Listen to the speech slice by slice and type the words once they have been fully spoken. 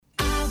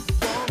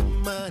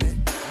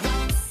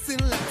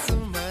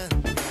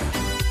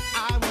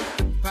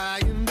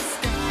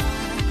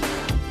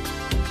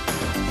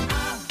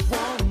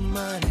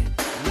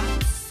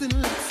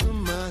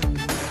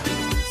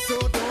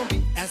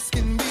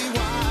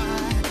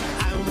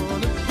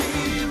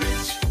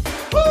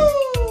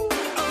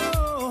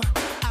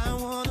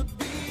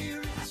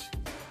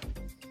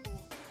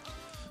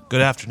Good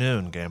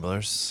afternoon,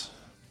 gamblers.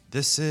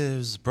 This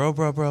is Bro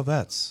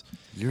Bets.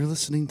 You're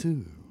listening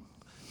to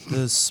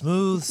The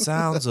smooth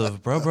sounds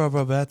of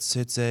Bro Bets.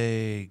 It's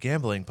a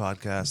gambling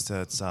podcast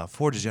that's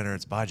for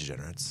degenerates by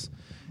degenerates.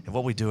 And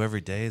what we do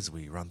every day is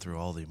we run through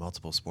all the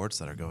multiple sports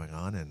that are going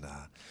on, and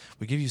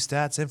we give you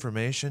stats,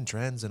 information,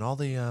 trends, and all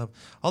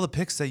the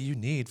picks that you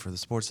need for the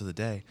sports of the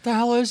day. The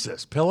hell is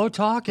this? Pillow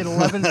talk at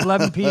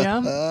 11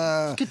 p.m.?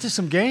 Let's get to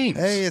some games.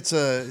 Hey, it's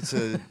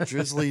a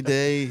drizzly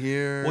day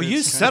here. Will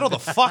you settle the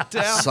fuck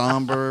down?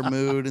 Somber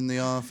mood in the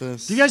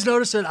office. Do you guys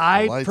notice that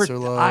lights are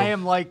low. I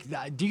am like,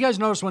 do you guys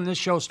notice when this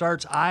show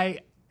starts, I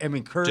am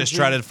encouraging. Just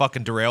try to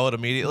fucking derail it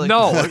immediately?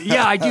 No,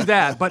 yeah, I do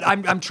that, but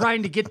I'm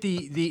trying to get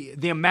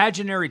the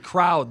imaginary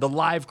crowd, the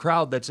live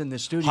crowd that's in the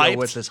studio Hyped?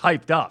 with us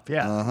hyped up.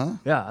 Yeah,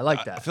 yeah, I like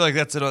I that. feel like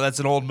that's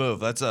an old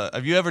move.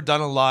 Have you ever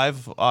done a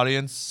live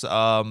audience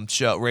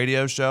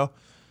radio show?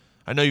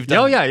 I know you've done.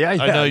 Oh, yeah,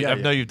 I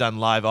know you've done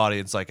live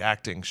audience like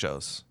acting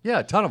shows. Yeah,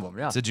 a ton of them.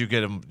 Yeah, Did you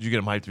get them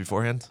hyped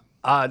beforehand?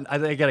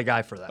 they got a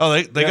guy for that. Oh,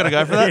 they got a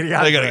guy for that. They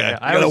got a guy.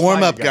 I got a always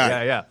warm-up find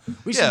guy. Yeah.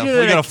 We Yeah,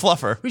 we got a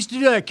fluffer. We used to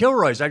do that at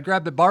Kilroy's. I'd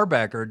grab the bar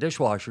back or a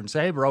dishwasher and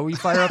say, "Hey, bro, will you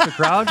fire up the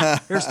crowd?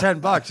 Here's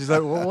 $10." He's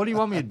like, "Well, what do you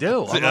want me to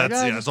do?" I'm like,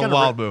 It's a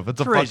wild move.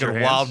 It's a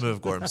fucking wild move,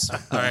 Gorms.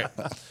 All right.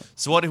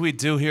 So what do we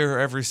do here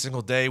every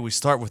single day? We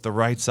start with the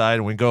right side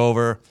and we go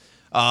over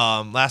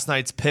last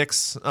night's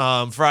picks.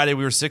 Friday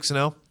we were 6-0.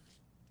 How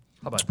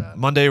about that?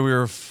 Monday we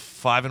were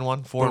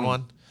 5-1,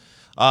 4-1.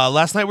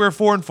 Last night we were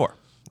 4-4.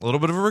 A little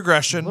bit of a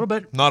regression. A little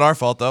bit. Not our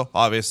fault, though,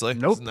 obviously.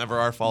 Nope. It's never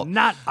our fault.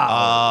 Not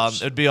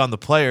ours. It'd be on the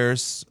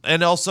players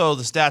and also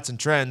the stats and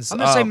trends. I'm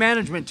going to say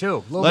management,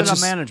 too. A little bit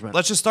on management.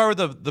 Let's just start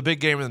with the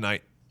big game of the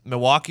night.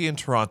 Milwaukee and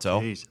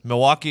Toronto. Jeez.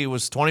 Milwaukee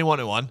was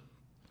 21-1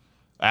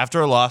 after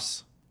a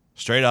loss,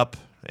 straight up,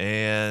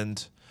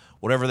 and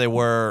whatever they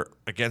were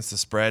against the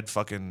spread,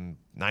 fucking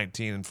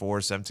 19-4,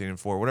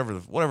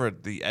 17-4, whatever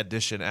the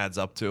addition adds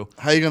up to.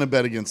 How you going to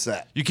bet against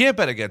that? You can't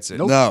bet against it.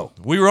 Nope. No.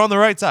 We were on the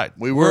right side.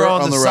 We were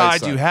on on the the right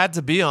side side. you had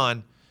to be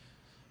on.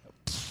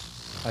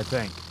 I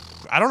think.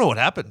 I don't know what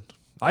happened.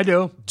 I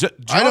do.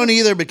 I don't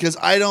either because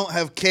I don't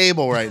have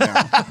cable right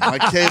now. My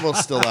cable's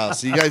still out.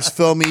 So you guys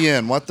fill me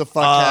in. What the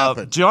fuck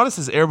happened? Giannis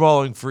is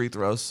airballing free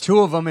throws, Two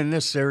of them in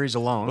this series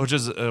alone. which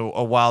is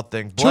a wild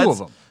thing. Two of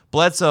them.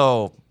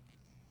 Bledsoe,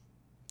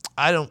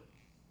 I don't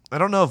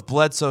know if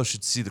Bledsoe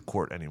should see the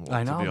court anymore.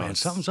 I know, to be man.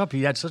 honest. Something's up.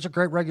 He had such a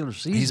great regular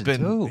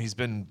season, He's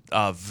been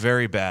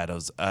very bad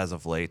as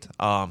of late.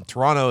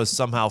 Toronto has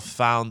somehow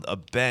found a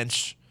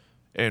bench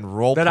and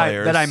role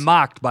players that I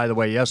mocked, by the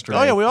way, yesterday.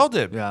 Oh yeah, we all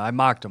did. Yeah, I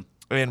mocked him.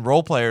 And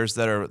role players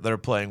that are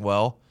playing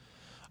well,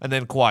 and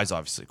then Kawhi's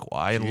obviously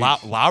Kawhi, and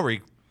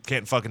Lowry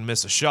can't fucking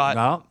miss a shot.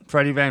 No,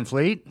 Freddie Van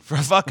Fleet. For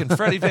fucking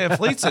Freddie Van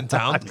Fleet's in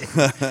town.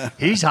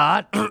 He's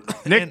hot.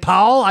 Nick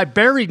Powell. I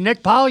buried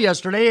Nick Powell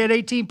yesterday at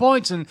 18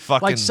 points and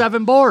Fucking like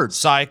 7 boards.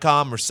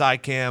 Psycom or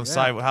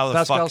Psycam, how the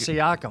Pascal fuck?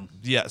 Siakam.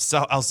 Yeah,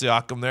 El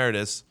Siakam. There it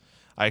is.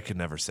 I could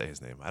never say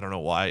his name. I don't know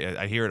why.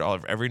 I hear it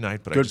every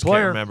night, but I Good just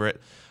player. can't remember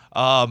it.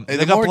 Hey,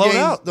 They got blown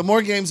out. the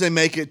more games they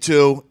make it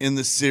to in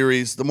the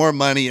series, the more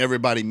money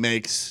everybody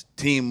makes,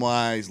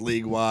 team-wise,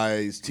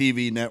 league-wise,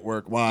 TV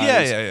network-wise.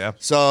 Yeah.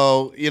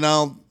 So, you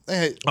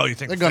You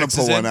think they're going fix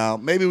to is pull in? one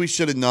out. Maybe we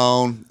should have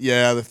known.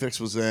 Yeah, the fix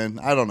was in.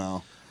 I don't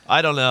know.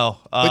 I don't know.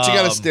 But you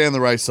got to stay on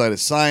the right side of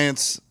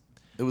science.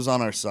 It was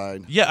on our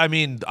side. Yeah, I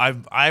mean,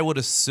 I would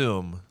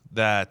assume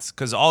that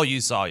because all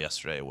you saw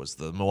yesterday was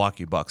the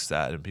Milwaukee Bucks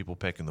stat and people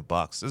picking the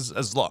Bucks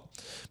as low.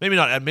 Maybe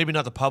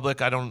not the public.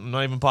 I'm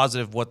not even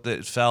positive what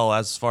it fell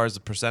as far as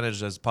the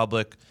percentage as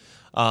public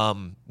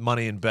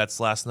money and bets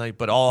last night.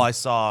 But all I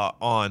saw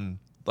on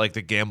like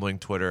the gambling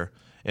Twitter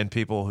and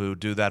people who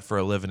do that for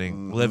a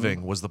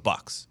living was the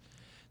Bucks.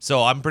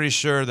 So I'm pretty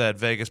sure that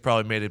Vegas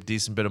probably made a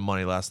decent bit of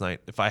money last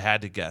night, if I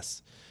had to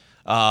guess.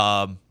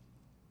 I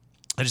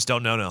just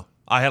don't know now.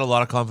 I had a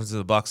lot of confidence in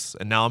the Bucks,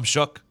 and now I'm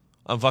shook.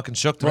 I'm fucking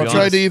shook, to Well, be I tried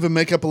honest. to even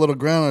make up a little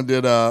ground. I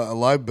did a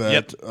live bet.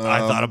 Yep, I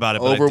thought about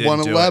it, but I over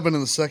didn't do 111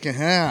 in the second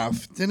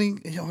half.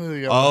 Didn't he?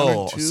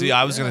 Oh, see,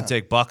 I was going to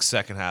take Bucks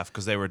second half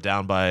because they were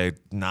down by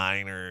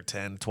 9 or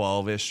 10,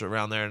 12-ish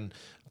around there, and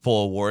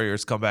pull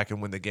Warriors, come back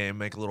and win the game,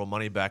 make a little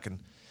money back, and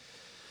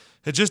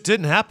it just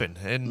didn't happen.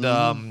 And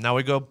now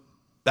we go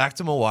back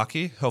to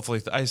Milwaukee.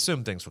 Hopefully, I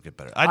assume things will get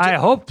better. I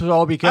hope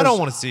so because I don't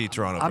want to see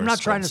Toronto. I'm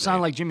not trying to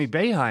sound like Jimmy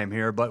Boeheim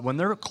here, but when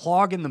they're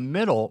clogging the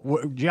middle,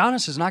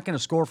 Giannis is not going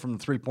to score from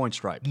the 3-point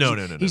stripe. No.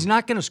 He's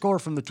not going to score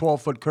from the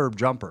 12-foot curb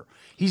jumper.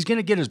 He's going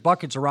to get his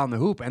buckets around the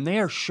hoop, and they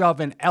are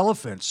shoving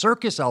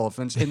circus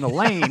elephants in the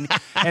lane,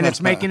 and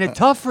it's making it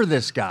tough for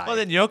this guy. Well,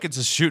 then Jokic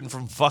is shooting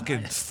from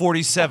fucking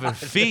 47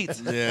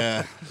 feet,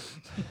 Yeah.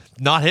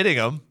 not hitting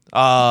them.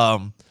 I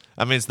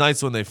mean, it's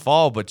nice when they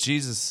fall, but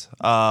Jesus,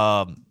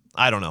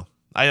 I don't know.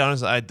 I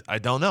honestly, I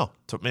don't know.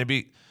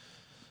 Maybe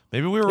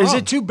we were wrong. Is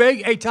it too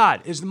big? Hey,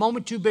 Todd, is the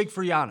moment too big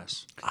for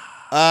Giannis?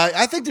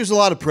 I think there's a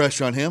lot of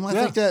pressure on him. I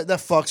think that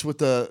fucks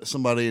with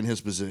somebody in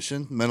his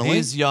position mentally.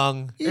 He's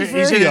young. He's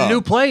very in a young.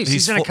 new place.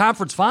 He's He's in a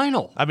conference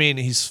final. I mean,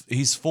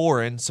 he's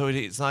foreign, so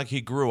it's not like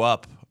he grew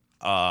up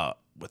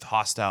with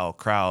hostile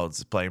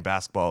crowds playing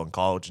basketball in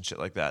college and shit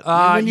like that.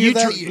 When you're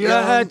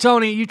that-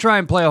 Tony, you try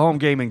and play a home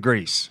game in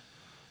Greece.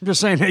 I'm just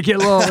saying they get a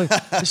little.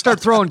 They start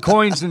throwing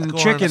coins and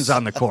chickens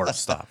on the court.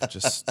 Stop.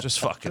 Just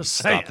fucking Just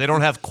stop. saying. They don't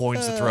have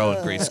coins to throw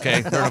in Greece,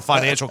 okay? They're in a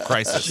financial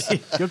crisis.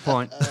 Good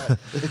point.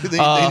 they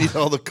need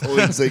all the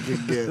coins they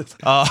can get.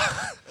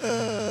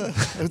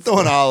 They're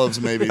throwing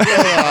olives, maybe.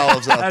 Throwing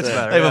olives out That's there.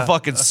 better. They have Yeah. a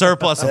fucking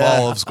surplus of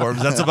olives,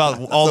 Corbs. That's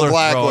about all The they're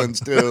black throwing. ones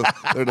too.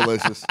 They're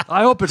delicious.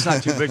 I hope it's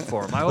not too big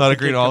for him. I hope Not the a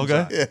green kid olive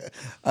comes guy?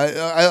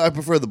 out. I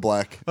prefer the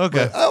black.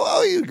 Okay. But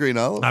I'll eat a green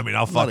olive. I mean,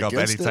 I'll I'm fuck not up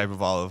any against it. type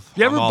of olive.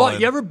 You I'm all you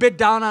in. ever bit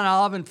down on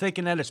olive and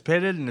thinking that it's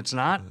pitted and it's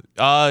not?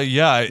 Yeah.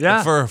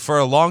 Yeah. For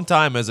a long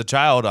time as a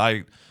child,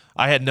 I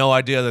had no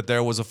idea that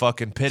there was a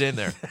fucking pit in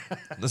there.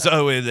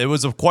 So it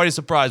was quite a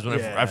surprise when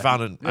I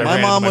found it. I My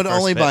ran mom into would first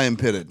only pit. buy them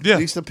pitted. Yeah.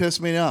 It used to piss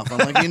me off. I'm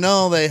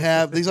like, they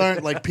have these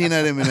aren't like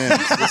peanut M&Ms.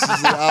 This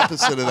is the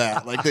opposite of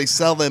that. Like they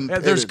sell them. Yeah,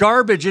 there's pitted.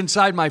 garbage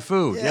inside my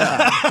food.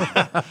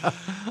 Yeah.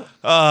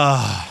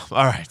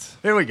 All right.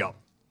 Here we go.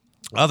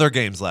 Other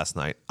games last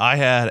night. I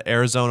had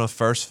Arizona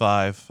first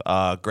 5.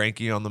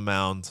 Greinke on the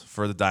mound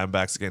for the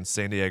Diamondbacks against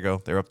San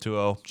Diego. They're up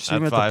 2-0. See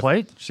him at the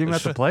plate? See him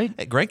at the plate?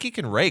 Hey, Greinke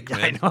can rake,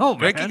 man. I know,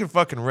 man. Greinke can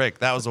fucking rake.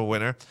 That was a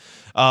winner.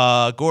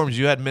 Gorms,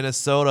 you had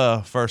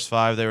Minnesota first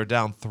 5. They were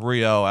down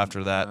 3-0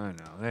 after that. I know.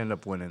 They end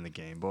up winning the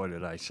game. Boy,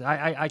 did I say.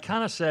 I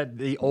kind of said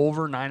the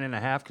over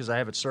 9.5 because I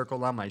have it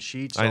circled on my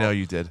sheet. So I know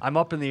you did. I'm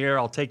up in the air.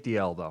 I'll take the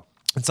L, though.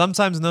 And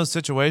sometimes in those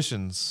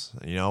situations,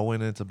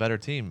 when it's a better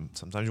team,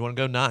 sometimes you want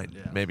to go 9.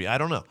 Yeah. Maybe. I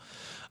don't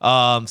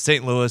know.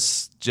 St.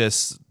 Louis,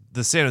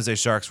 the San Jose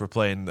Sharks were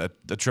playing the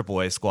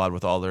AAA squad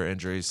with all their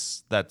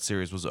injuries. That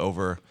series was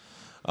over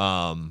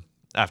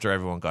after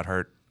everyone got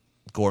hurt.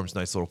 Gorm's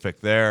nice little pick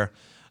there.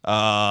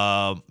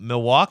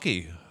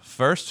 Milwaukee,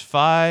 first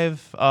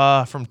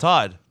 5 from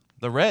Todd.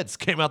 The Reds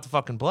came out to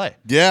fucking play.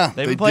 Yeah, They've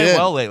they been playing did.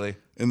 well lately.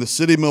 And the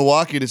city of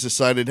Milwaukee just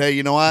decided, hey,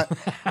 you know what?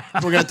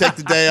 We're going to take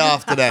the day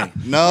off today.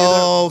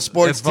 No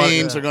sports It's fun,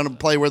 teams yeah. are going to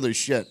play where there's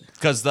shit.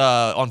 Because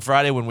on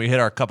Friday when we hit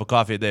our cup of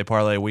coffee a day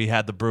parlay, we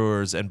had the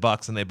Brewers and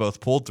Bucks, and they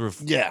both pulled through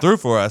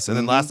for us. And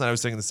then last night I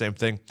was thinking the same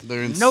thing.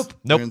 They're in, Nope.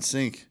 They're in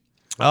sync.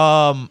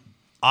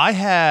 I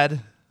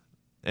had,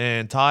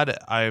 and Todd,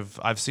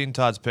 I've seen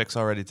Todd's picks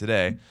already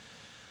today.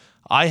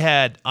 I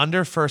had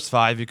under first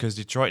 5 because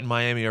Detroit and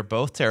Miami are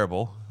both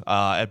terrible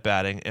at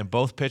batting, and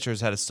both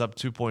pitchers had a sub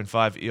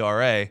 2.5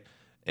 ERA,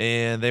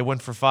 and they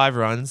went for 5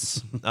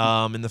 runs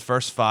in the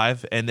first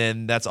 5, and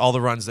then that's all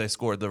the runs they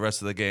scored the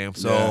rest of the game.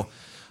 So Yeah.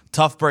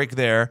 tough break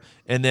there.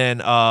 And then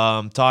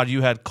Todd,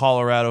 you had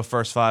Colorado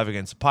first 5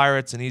 against the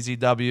Pirates, an easy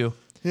W.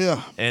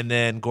 Yeah. And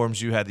then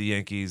Gorms, you had the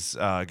Yankees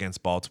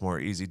against Baltimore.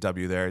 Easy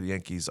W there. The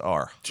Yankees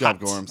are Job,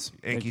 hot. Gorms.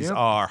 Yankees you.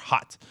 are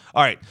hot.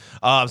 All right.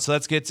 So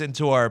let's get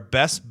into our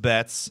best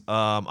bets.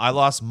 I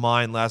lost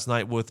mine last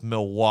night with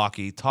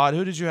Milwaukee. Todd,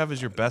 who did you have as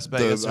your best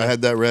bet yesterday? I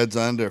had that Reds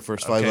under,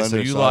 first 5 Okay, under. so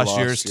you I lost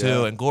yours yeah.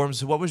 too. And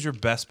Gorms, what was your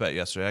best bet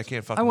yesterday? I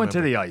can't fucking I went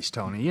to remember. the ice,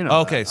 Tony. You know.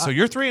 Okay, that. so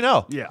you're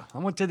 3-0. Yeah, I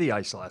went to the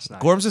ice last night.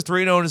 Gorms is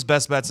 3-0 in his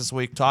best bets this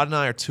week. Todd and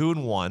I are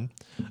 2-1.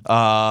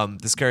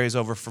 This carries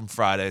over from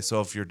Friday.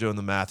 So if you're doing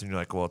the math and you're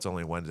like, well, it's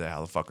only Wednesday, how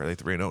the fuck are they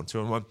 3-0 and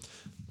 2-1?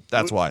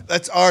 That's why.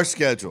 That's our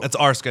schedule. That's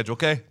our schedule,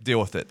 okay? Deal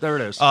with it. There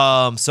it is.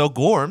 So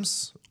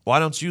Gorms, why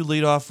don't you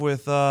lead off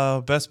with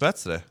best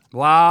bets today?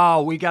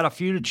 Wow, we got a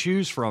few to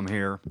choose from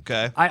here.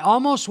 Okay. I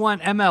almost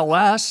went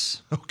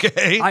MLS.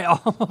 Okay. I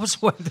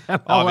almost went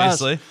MLS.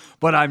 Obviously.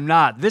 But I'm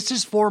not. This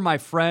is for my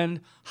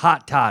friend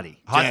Hot Toddy.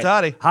 Hot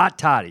Toddy. Hot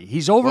Toddy.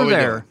 He's over What we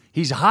there. doing?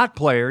 He's a hot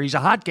player. He's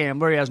a hot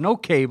gambler. He has no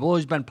cable.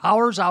 He's been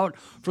powers out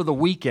for the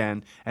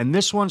weekend. And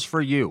this one's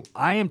for you.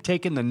 I am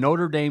taking the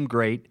Notre Dame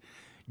great,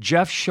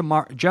 Jeff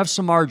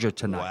Samardzija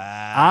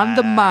tonight on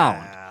the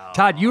mound.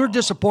 Todd, you were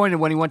disappointed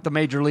when he went the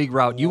major league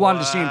route. You wanted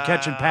to see him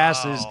catching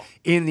passes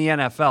in the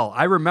NFL.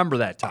 I remember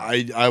that,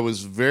 Todd. I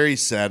was very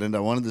saddened. I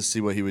wanted to see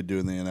what he would do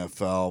in the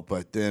NFL,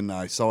 but then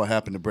I saw what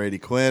happened to Brady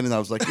Quinn, and I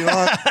was like, you know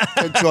what?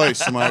 Good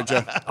choice,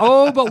 Samardzija.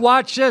 Oh, but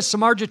watch this.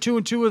 Samardzija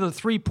 2-2 with a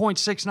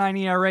 3.69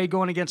 ERA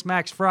going against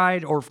Max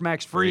Fried or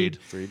Max Fried.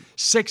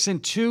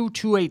 6-2,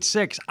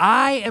 2.86.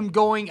 I am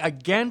going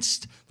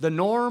against the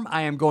norm.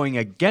 I am going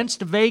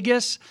against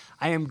Vegas.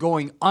 I am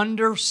going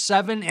under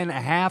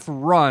 7.5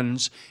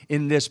 runs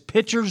in this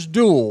pitcher's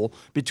duel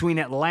between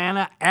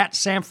Atlanta at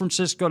San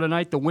Francisco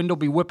tonight. The wind will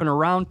be whipping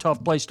around.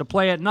 Tough place to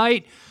play at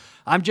night.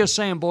 I'm just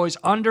saying, boys,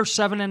 under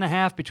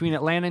 7.5 between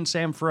Atlanta and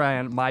San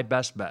Fran, my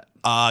best bet.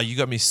 You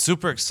got me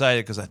super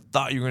excited because I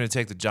thought you were going to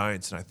take the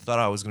Giants, and I thought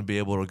I was going to be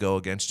able to go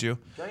against you.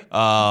 Okay.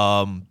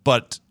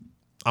 But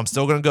I'm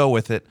still going to go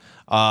with it.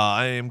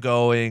 I am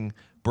going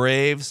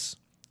Braves.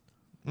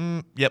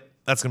 Yep,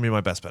 that's going to be my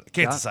best bet. I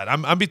can't decide.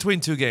 I'm between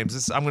 2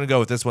 games. I'm going to go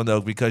with this one,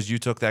 though, because you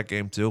took that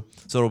game, too,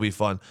 so it'll be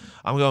fun.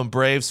 I'm going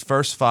Braves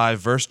first 5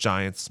 versus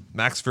Giants.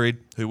 Max Fried,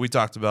 who we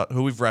talked about,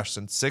 who we've rushed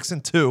in,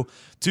 6-2,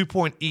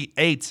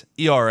 2.88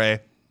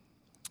 ERA.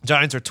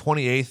 Giants are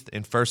 28th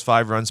in first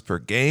 5 runs per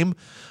game.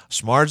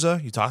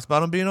 Samardzija, you talked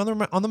about him being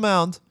on the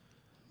mound.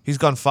 He's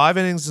gone 5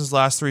 innings in his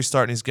last 3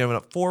 starts, and he's given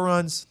up 4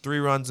 runs, 3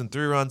 runs, and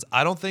 3 runs.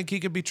 I don't think he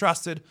can be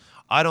trusted.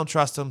 I don't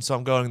trust him, so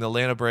I'm going the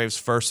Atlanta Braves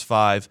first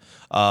 5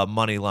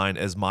 money line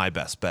as my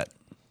best bet.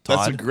 Todd?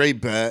 That's a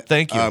great bet.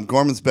 Thank you.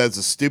 Gorman's bet's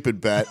a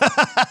stupid bet.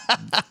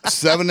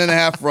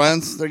 7.5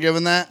 runs they're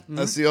giving that?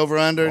 That's the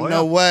over-under? Oh,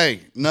 No yeah. way.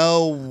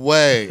 No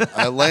way.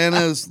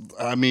 Atlanta's,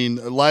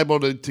 liable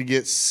to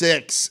get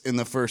 6 in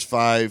the first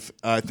 5.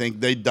 I think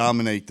they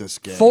dominate this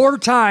game. 4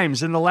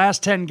 times in the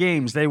last 10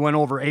 games, they went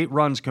over 8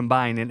 runs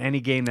combined in any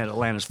game that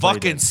Atlanta's played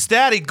Fucking in.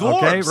 statty Gorbs.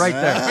 Okay, right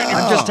there.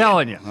 I'm just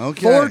telling you.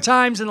 Okay. 4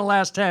 times in the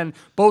last 10,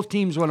 both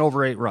teams went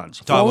over 8 runs.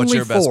 Todd, what's Only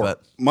your best 4. bet?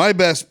 My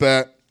best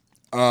bet,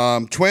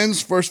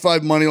 Twins first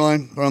 5 money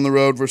line on the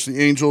road versus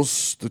the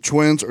Angels. The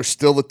Twins are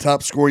still the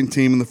top scoring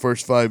team in the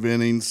first 5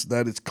 innings.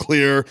 That is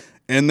clear.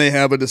 And they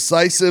have a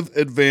decisive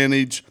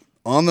advantage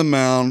on the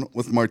mound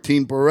with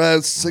Martin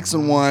Perez,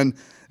 6-1,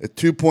 a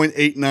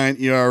 2.89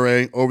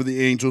 ERA over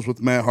the Angels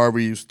with Matt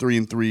Harvey, who's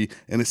 3-3,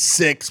 and a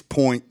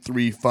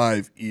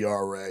 6.35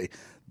 ERA.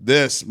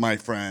 This, my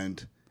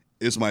friend,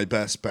 is my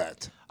best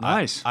bet.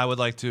 Nice. I would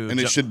like to. And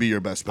it should be your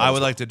best bet. I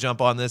would like to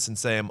jump on this and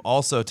say I'm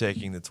also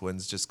taking the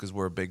Twins just because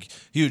we're a big,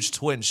 huge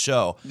Twins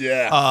show.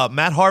 Yeah.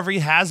 Matt Harvey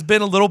has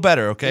been a little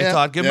better. Okay, Yeah,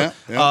 Todd, give him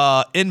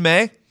in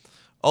May,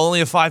 only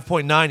a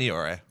 5.9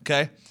 ERA.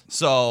 Okay,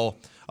 so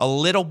a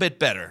little bit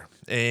better,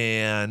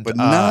 and But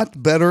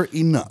not better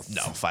enough.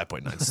 no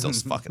 5.9 still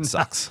fucking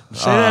sucks.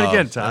 Say that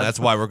again, Todd. And that's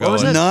why we're What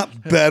was going. it?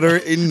 Not better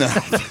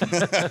enough.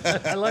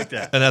 I like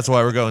that. And that's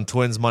why we're going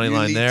Twins money You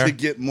line need there. to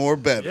get more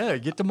better. Yeah,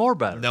 get the more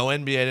better. No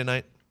NBA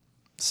tonight.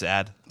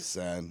 Sad.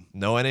 Sad.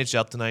 No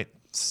NHL tonight.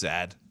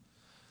 Sad.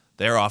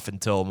 They're off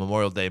until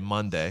Memorial Day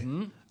Monday.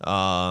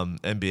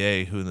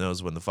 NBA, who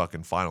knows when the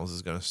fucking finals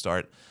is going to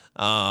start.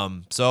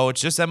 So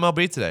it's just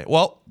MLB today.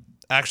 Well,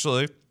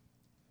 actually,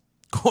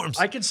 Gorms.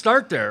 I can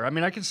start there. I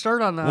mean, I can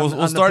start on the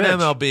We'll on start the pitch.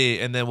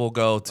 MLB and then we'll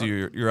go to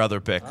your other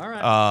pick. All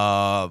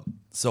right.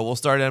 So we'll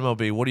start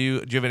MLB. Do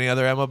you have any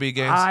other MLB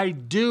games? I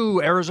do.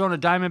 Arizona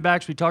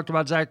Diamondbacks. We talked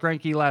about Zach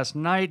Greinke last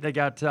night. They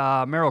got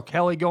Merrill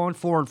Kelly going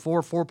 4-4,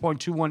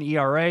 4.21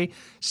 ERA.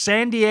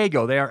 San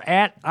Diego. They are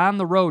on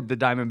the road. The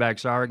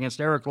Diamondbacks are against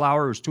Eric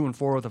Lauer, who's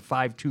 2-4 with a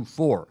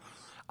 5.24.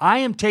 I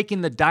am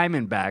taking the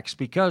Diamondbacks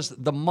because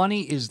the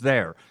money is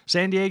there.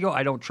 San Diego,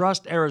 I don't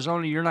trust.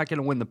 Arizona, you're not going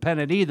to win the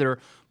pennant either,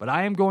 but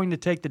I am going to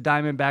take the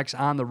Diamondbacks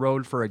on the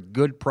road for a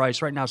good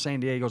price. Right now,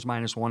 San Diego's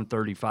minus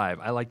 135.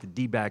 I like the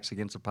D-backs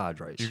against the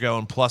Padres. You're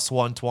going plus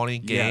 120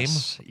 game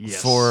Yes.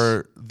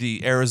 for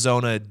the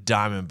Arizona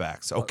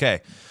Diamondbacks.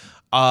 Okay.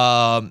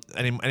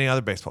 Any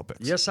other baseball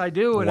picks? Yes, I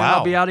do, and Wow.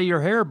 I'll be out of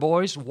your hair,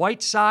 boys.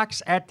 White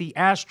Sox at the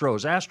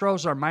Astros.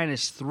 Astros are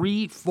minus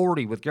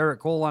 340 with Garrett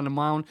Cole on the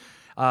mound.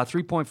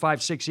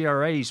 3.56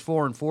 ERA. He's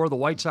 4-4. The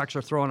White Sox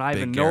are throwing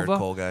Ivan Big Garrett Nova.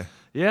 Cole guy.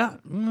 Yeah,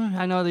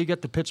 I know that you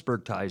got the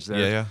Pittsburgh ties there.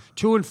 Yeah.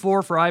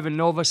 2-4 for Ivan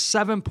Nova,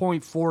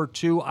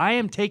 7.42. I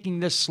am taking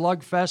this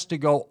slugfest to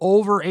go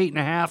over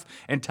 8.5.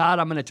 And Todd,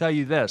 I'm going to tell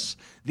you this: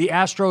 the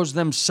Astros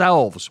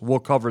themselves will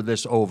cover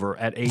this over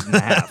at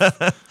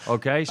 8.5.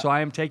 Okay, so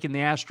I am taking the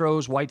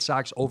Astros, White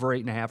Sox over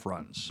 8.5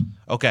 runs.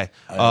 Okay.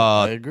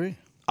 I agree.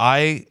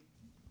 I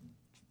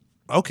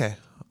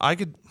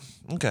could.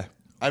 Okay.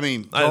 I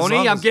mean, As Tony,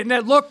 long I'm as- getting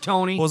that look,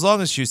 Tony. Well, as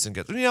long as Houston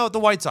gets, the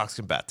White Sox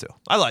can bat too.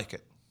 I like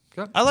it.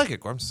 Okay. I like it,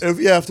 Gorms.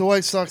 if the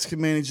White Sox can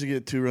manage to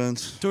get 2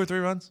 runs, 2 or 3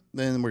 runs.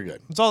 then we're good.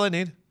 That's all they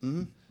need.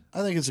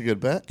 I think it's a good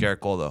bet.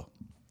 Garrett Cole though.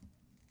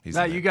 He's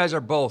Now in you there. guys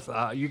are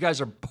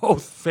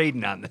both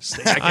fading on this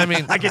thing. I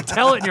mean- I can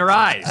tell it in your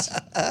eyes.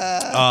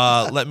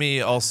 Let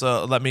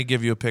me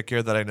give you a pick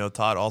here that I know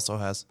Todd also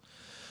has.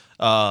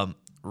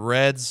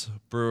 Reds,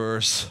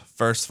 Brewers,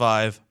 first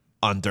 5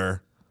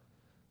 under.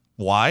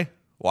 Why?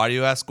 Why do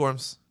you ask,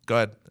 Gorms? Go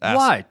ahead. Ask.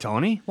 Why,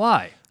 Tony?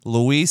 Why?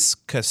 Luis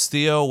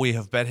Castillo, we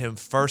have bet him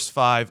first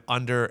 5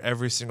 under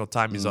every single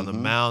time he's on the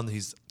mound.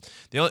 He's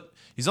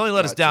only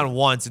let us down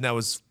once, and that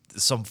was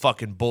some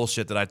fucking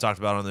bullshit that I talked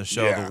about on this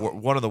show. Yeah.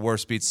 One of the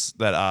worst beats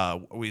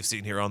that we've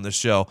seen here on this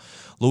show.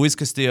 Luis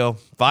Castillo,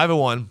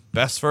 5-1,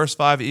 best first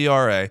 5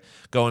 ERA,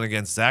 going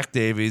against Zach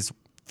Davies,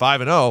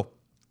 5-0.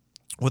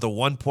 With a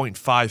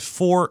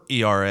 1.54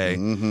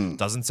 ERA.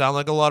 Doesn't sound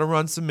like a lot of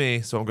runs to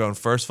me, so I'm going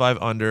first 5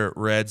 under,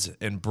 Reds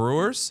and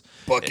Brewers.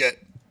 Book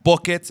it.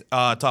 Book it.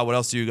 Todd, what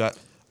else do you got?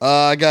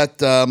 I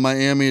got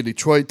Miami and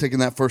Detroit taking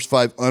that first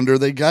 5 under.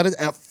 They got it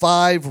at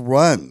 5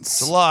 runs.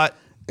 It's a lot.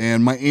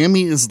 And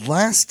Miami is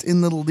last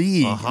in the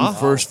league in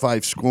first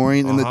 5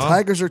 scoring. And the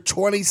Tigers are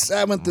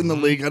 27th in the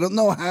league. I don't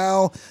know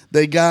how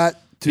they got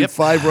to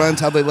 5 runs,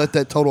 how they let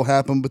that total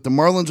happen. But the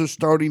Marlins are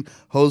starting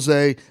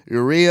Jose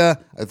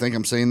Urrea, I think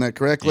I'm saying that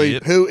correctly,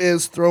 who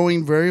is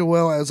throwing very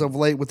well as of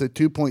late with a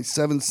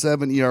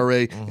 2.77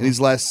 ERA in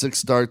his last 6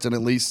 starts and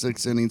at least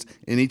 6 innings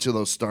in each of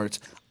those starts.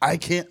 I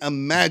can't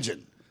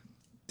imagine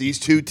these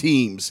two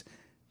teams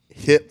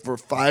hit for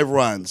 5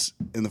 runs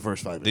in the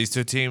first 5 innings. These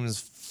two teams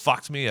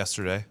fucked me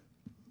yesterday.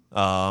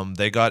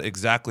 They got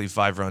exactly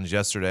 5 runs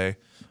yesterday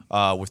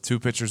with 2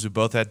 pitchers who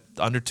both had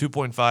under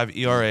 2.5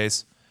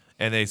 ERAs,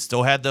 and they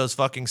still had those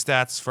fucking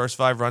stats, first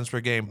 5 runs per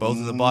game, both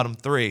in the bottom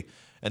 3.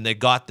 and they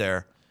got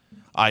there.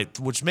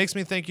 Which makes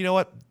me think, you know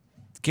what?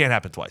 Can't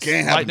happen twice.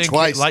 Can't happen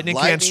twice. Lightning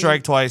can't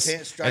strike twice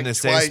in the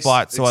same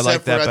spot, so I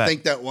like that bet. I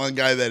think that one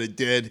guy that it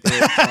did hit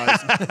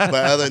twice. But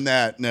other than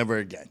that, never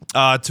again.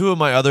 Two of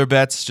my other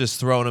bets, just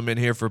throwing them in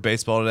here for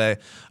baseball today.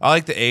 I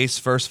like the Ace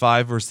first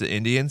 5 versus the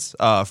Indians.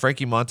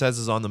 Frankie Montez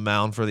is on the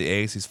mound for the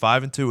Ace. He's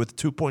 5-2 with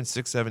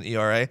 2.67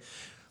 ERA.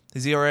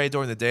 His ERA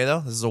during the day,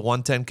 though, this is a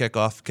 110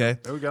 kickoff, okay?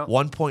 There we go.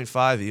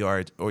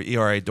 1.5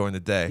 ERA during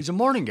the day. He's a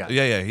morning guy.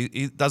 Yeah,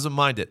 he doesn't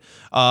mind it.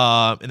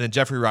 And then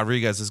Jeffrey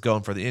Rodriguez is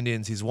going for the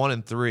Indians. He's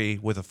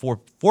 1-3 with a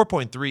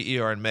 4.3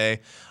 ERA in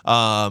May.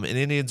 And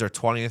Indians are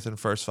 20th in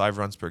first 5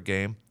 runs per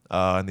game.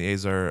 And the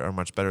A's are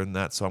much better than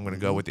that, so I'm going to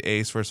go with the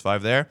A's first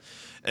 5 there.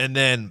 And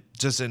then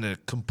just in a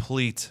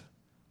complete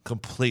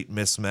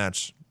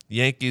mismatch,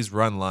 Yankees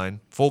run line,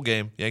 full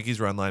game, Yankees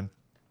run line.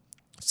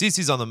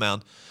 CeCe's on the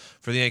mound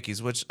for the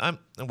Yankees, which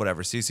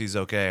whatever. CeCe's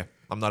okay.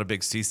 I'm not a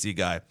big CeCe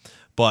guy.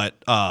 But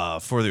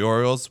for the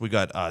Orioles, we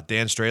got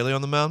Dan Straley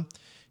on the mound.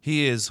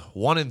 He is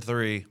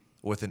 1-3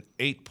 with an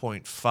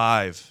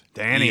 8.5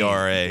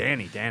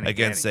 ERA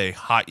against a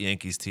hot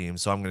Yankees team.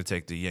 So I'm going to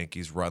take the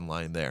Yankees run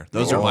line there.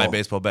 Those are my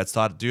baseball bets.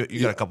 Todd, you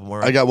got a couple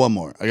more? I got one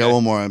more.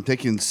 I'm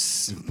taking,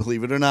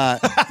 believe it or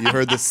not, you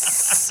heard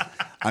this.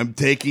 I'm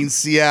taking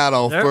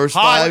Seattle first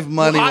 5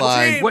 money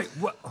line. Wait,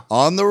 what?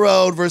 On the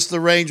road versus the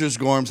Rangers,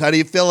 Gorms. How do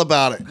you feel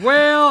about it?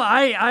 Well,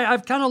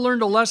 I've kind of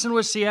learned a lesson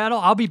with Seattle.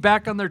 I'll be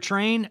back on their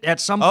train at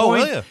some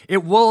point. Will you?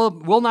 It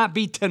will not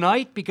be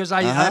tonight because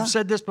I've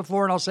said this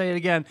before and I'll say it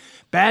again.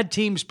 Bad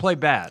teams play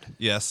bad.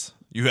 Yes,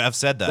 you have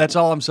said that. That's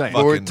all I'm saying.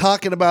 But we're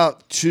talking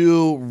about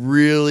 2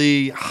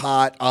 really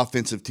hot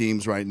offensive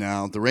teams right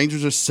now. The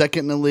Rangers are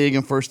second in the league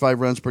in first 5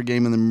 runs per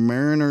game, and the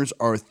Mariners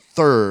are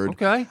third.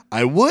 Okay.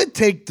 I would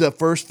take the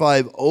first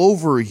 5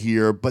 over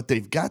here, but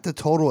they've got the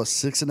total of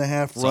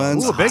 6.5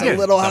 runs. It's a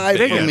little high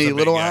for me,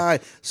 high.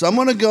 So I'm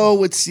going to go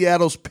with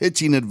Seattle's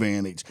pitching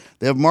advantage.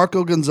 They have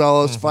Marco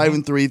Gonzalez,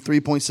 5-3,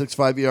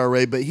 3.65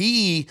 ERA, but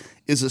he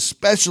is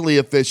especially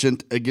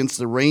efficient against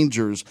the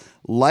Rangers.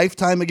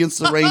 Lifetime against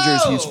the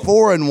Rangers, he's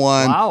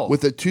 4-1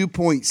 with a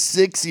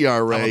 2.6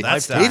 ERA.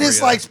 He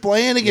just likes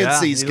playing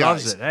against these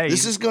guys. Hey,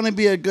 this is going to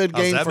be a good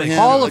game for him.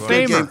 Hall of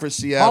Famer. Game for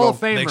Seattle. Hall of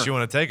Famer. Makes you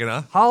want to take it,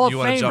 huh? Hall of you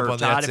want to jump Famer, on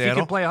Todd, that, if he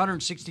can play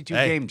 162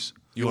 games.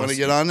 You want to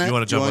get on that? You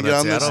want to jump on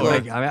that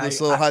Seattle?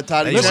 This little hot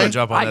toddy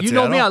train? You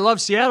know me, I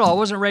love Seattle. I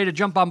wasn't ready to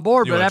jump on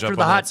board, but after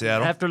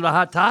the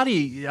hot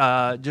toddy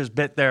just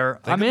bit there,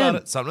 I'm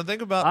in. Something to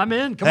think about. I'm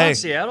in. Come on,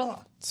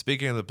 Seattle.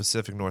 Speaking of the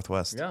Pacific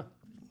Northwest. Yeah.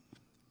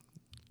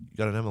 You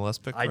got an MLS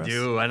pick for us?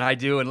 I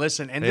do. And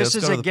listen, this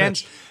is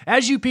against,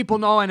 as you people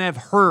know and have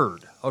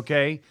heard,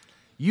 okay,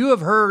 you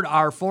have heard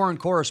our foreign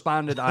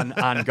correspondent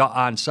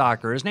on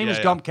soccer. His name is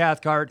Gump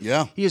Cathcart.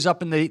 Yeah. He is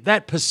up in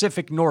that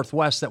Pacific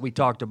Northwest that we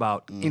talked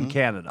about in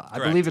Canada. I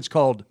believe it's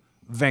called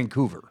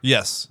Vancouver.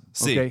 Yes.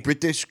 Okay.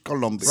 British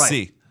Columbia.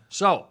 Right.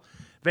 So,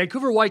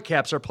 Vancouver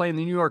Whitecaps are playing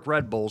the New York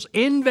Red Bulls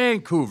in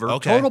Vancouver.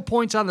 Okay. Total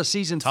points on the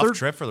season. Tough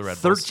trip for the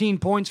Red Bulls. 13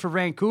 points for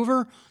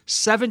Vancouver,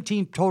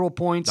 17 total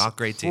points not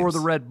great teams. for the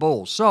Red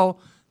Bulls. So,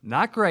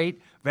 not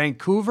great.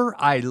 Vancouver,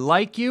 I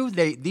like you.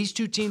 These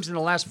 2 teams in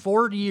the last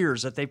 4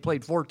 years that they've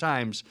played 4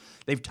 times,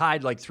 they've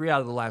tied like 3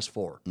 out of the last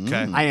 4.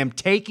 Okay. I am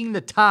taking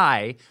the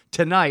tie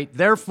tonight.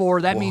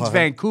 Therefore, that means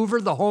Vancouver,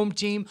 the home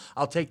team.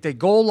 I'll take the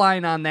goal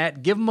line on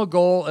that. Give them a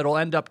goal. It'll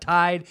end up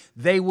tied.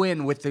 They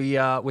win with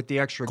the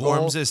extra goal.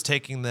 Gorms is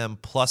taking them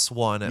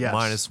 +1 at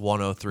minus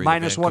 103.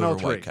 Minus Vancouver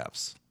 103.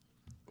 Whitecaps.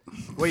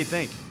 What do you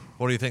think?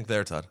 What do you think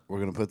there, Todd? We're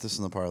going to put this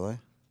in the parlay.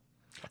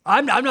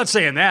 I'm not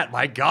saying that.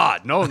 My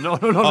God, no.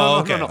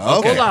 Okay.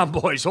 Hold on,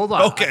 boys. Hold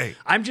on. Okay.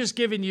 I'm just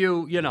giving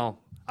you,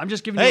 I'm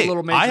just giving you a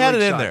little major I had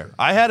league it in soccer. there.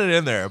 I had it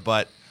in there,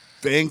 but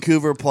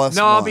Vancouver +1.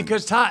 No,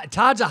 because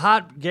Todd's a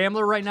hot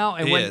gambler right now,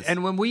 and He is.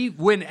 when we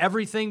win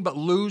everything but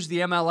lose the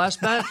MLS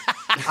bet,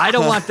 I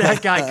don't want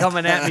that guy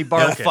coming at me he'll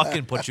barking.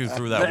 fucking put you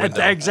through that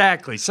window.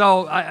 Exactly.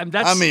 So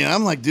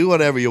I'm like, do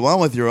whatever you want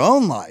with your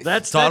own life.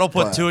 Todd will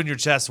put 2 in your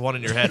chest, 1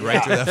 in your head,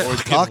 right through that. We're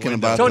talking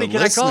about Tony, the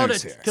can I call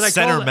listeners it? here. Can I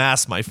Center call it?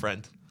 mass, my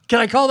friend. Can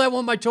I call that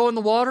one my toe in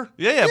the water?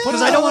 Yeah.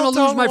 Because I don't want to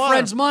lose my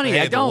friend's money. Hey,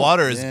 I don't. The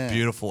water is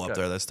beautiful up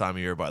there this time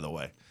of year, by the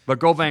way. But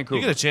go Vancouver.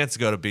 You get a chance to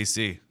go to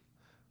BC,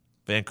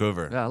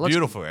 Vancouver. Yeah,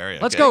 beautiful area.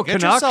 Let's go,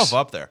 Get Canucks. yourself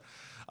up there.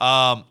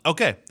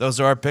 Okay, those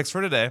are our picks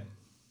for today.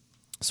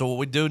 So what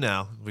we do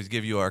now, we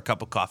give you our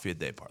cup of coffee a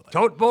day parlay.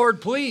 Tote board,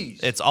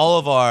 please. It's all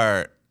of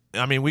our.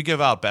 I mean, we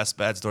give out best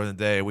bets during the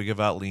day. We give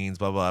out leans,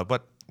 blah blah.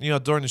 But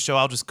during the show,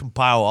 I'll just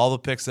compile all the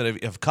picks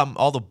that have come,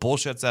 all the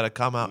bullshits that have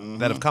come out,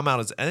 that have come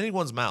out as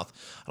anyone's mouth.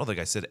 I don't think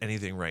I said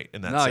anything right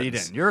in that sentence. No, you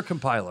didn't. You're a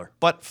compiler.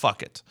 But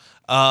fuck it.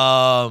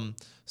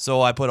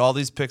 So I put all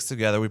these picks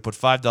together. We put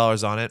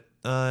 $5 on it,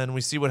 and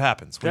we see what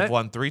happens. Okay. We've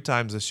won 3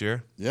 times this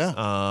year.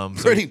 Yeah.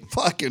 Pretty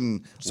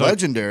fucking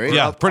legendary.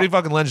 Yeah, pretty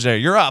fucking legendary.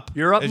 You're up.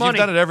 You're up If money.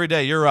 you've done it every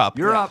day, you're up.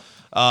 You're up.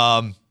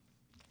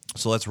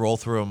 So let's roll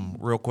through them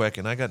real quick.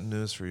 And I got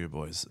news for you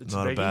boys. It's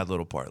Not a a biggie? bad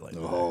little parlay.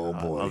 Oh,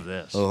 boy. I love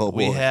this. Oh, boy.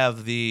 We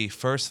have the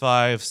first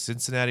 5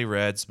 Cincinnati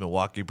Reds,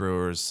 Milwaukee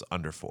Brewers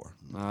under 4.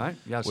 All right.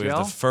 Yes, We have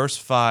the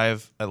first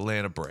 5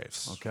 Atlanta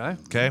Braves. Okay.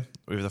 Okay.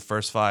 We have the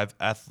first 5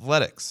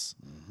 Athletics.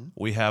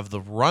 We have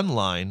the run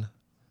line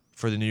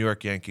for the New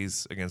York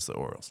Yankees against the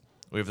Orioles.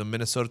 We have the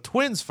Minnesota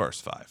Twins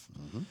first 5.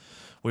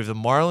 We have the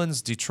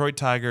Marlins, Detroit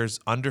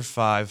Tigers under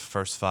 5,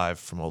 first 5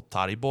 from old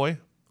Toddy Boy.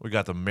 We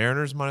got the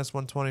Mariners minus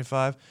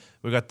 125.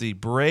 We got the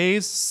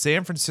Braves,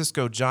 San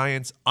Francisco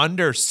Giants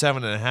under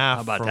 7.5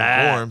 How about from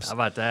that? Gorms. How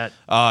about that?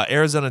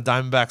 Arizona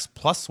Diamondbacks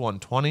plus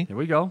 120. Here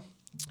we go.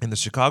 And the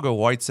Chicago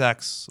White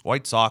Sox,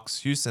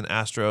 Houston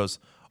Astros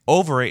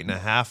over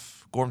 8.5.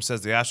 Gorm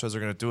says the Astros are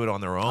going to do it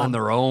on their own. On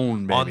their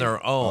own, baby. On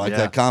their own. I like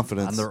that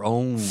confidence. On their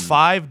own.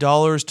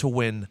 $5 to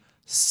win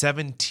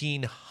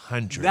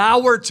 1,700. Now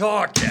we're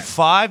talking.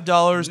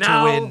 $5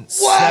 Now to win we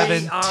are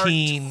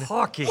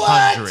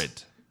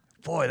 1,700.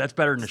 Boy, that's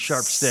better than a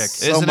sharp stick.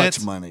 So Isn't much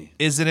it? money.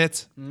 Isn't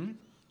it?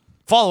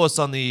 Follow us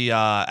on the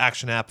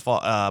Action app,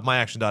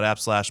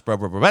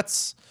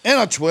 myaction.app/BroBroBets. And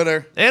on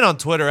Twitter. And on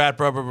Twitter at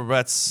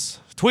BroBroBets.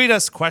 Tweet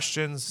us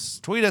questions.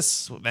 Tweet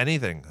us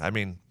anything. I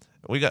mean,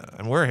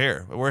 we're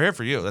here. We're here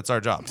for you. That's our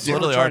job. It's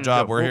literally our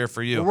job. We're here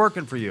for you. We're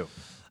working for you.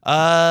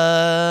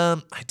 I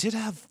did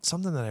have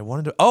something that I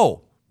wanted to.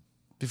 Oh,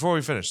 before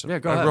we finish, Yeah,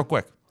 go ahead. real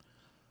quick.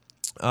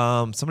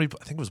 Somebody,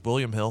 I think it was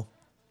William Hill,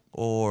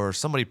 or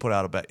somebody put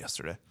out a bet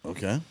yesterday.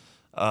 Okay.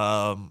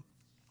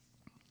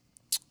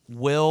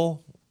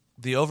 Will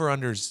the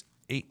over/unders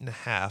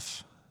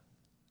 8.5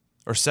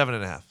 or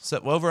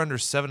 7.5? Over/under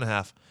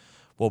 7.5.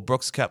 Will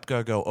Brooks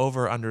Koepka go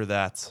over/under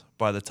that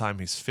by the time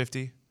he's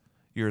 50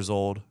 years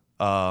old?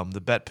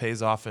 The bet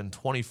pays off in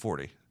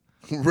 2040.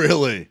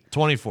 Really?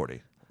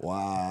 2040.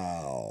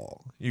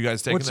 Wow. You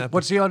guys taking that?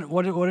 What's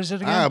what is it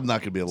again? I'm not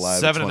going to be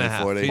alive 7.5. at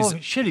 2040. He's- Oh,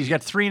 shit, he's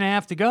got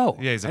 3.5 to go.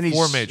 Yeah, he's at and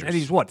 4 majors. And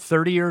he's what,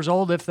 30 years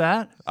old, if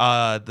that?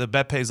 The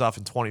bet pays off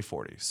in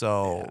 2040.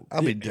 So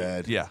I'll be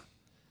dead. yeah,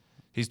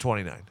 he's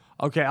 29.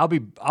 Okay, I'll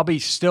be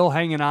still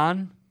hanging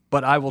on,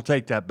 but I will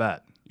take that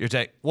bet.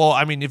 Well,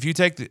 I mean, if you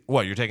take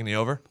you're taking the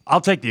over?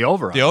 I'll take the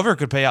over. The over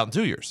could pay out in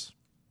 2 years.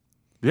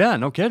 Yeah,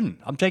 no kidding.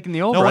 I'm taking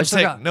the over. No I one's,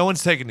 still got- no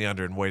one's taking the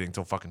under and waiting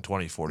until fucking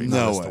 2040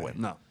 No for us to way.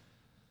 win.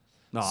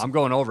 No, I'm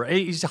going over.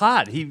 Hey, he's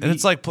hot. And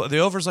it's like the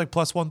over's like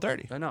plus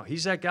 130. I know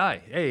he's that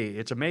guy. Hey,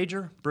 it's a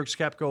major. Brooks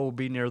Koepka will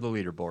be near the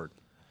leaderboard.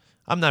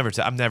 I'm never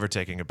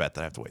taking a bet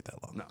that I have to wait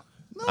that long. No.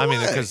 I mean,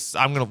 way. because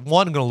I'm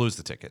gonna lose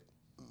the ticket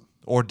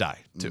or die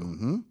too.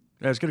 Mm-hmm.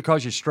 Yeah, it's going to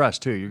cause you stress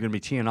too. You're going to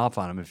be teeing off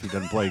on him if he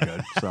doesn't play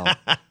good. So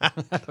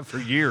for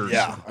years.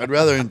 Yeah, I'd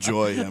rather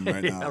enjoy him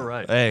right now. Yeah,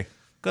 right. Hey,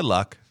 good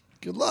luck.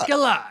 Good luck. Good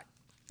luck.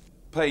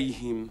 Pay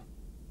him.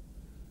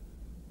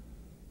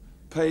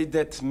 Pay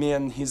that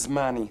man his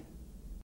money.